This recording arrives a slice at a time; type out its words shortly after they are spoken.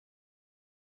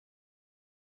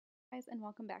Guys, and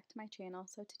welcome back to my channel.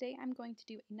 So today I'm going to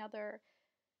do another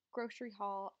grocery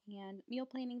haul and meal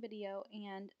planning video,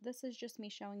 and this is just me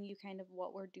showing you kind of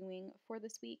what we're doing for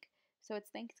this week. So it's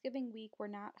Thanksgiving week. We're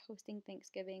not hosting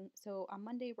Thanksgiving. So on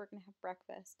Monday we're going to have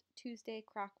breakfast, Tuesday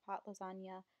crock pot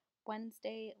lasagna,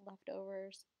 Wednesday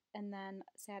leftovers, and then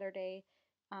Saturday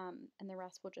and the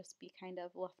rest will just be kind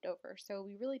of leftover. So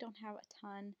we really don't have a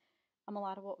ton. A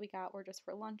lot of what we got were just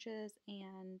for lunches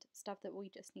and stuff that we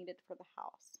just needed for the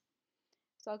house.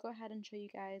 So I'll go ahead and show you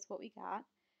guys what we got.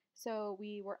 So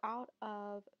we were out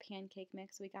of pancake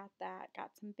mix. We got that,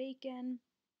 got some bacon.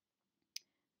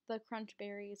 The crunch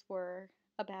berries were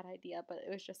a bad idea, but it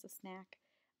was just a snack.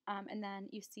 And then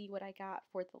you see what I got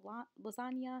for the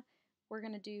lasagna. We're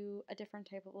going to do a different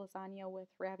type of lasagna with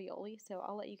ravioli, so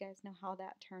I'll let you guys know how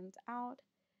that turns out.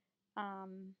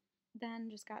 Then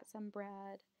just got some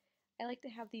bread. I like to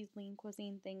have these lean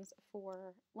cuisine things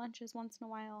for lunches once in a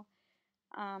while.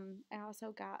 I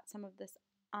also got some of this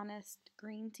Honest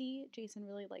green tea. Jason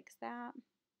really likes that.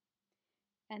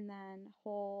 And then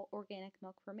whole organic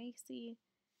milk for Macy.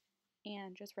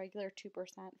 And just regular 2%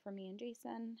 for me and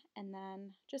Jason. And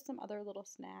then just some other little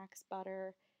snacks,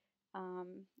 butter,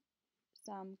 um,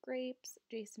 some grapes.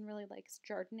 Jason really likes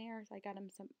jardiniere, so I got him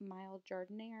some mild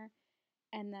jardiniere.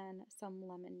 And then some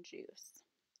lemon juice.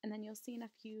 And then you'll see in a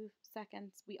few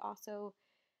seconds, we also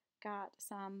got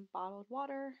some bottled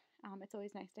water. It's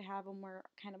always nice to have when we're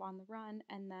kind of on the run,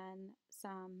 and then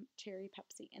some cherry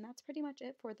Pepsi. And that's pretty much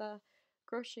it for the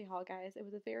grocery haul, guys. It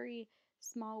was a very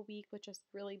small week with just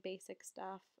really basic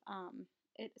stuff.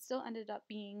 It still ended up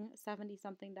being 70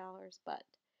 something dollars, but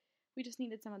we just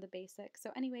needed some of the basics.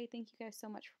 So, anyway, thank you guys so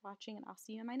much for watching, and I'll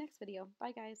see you in my next video.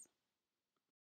 Bye, guys.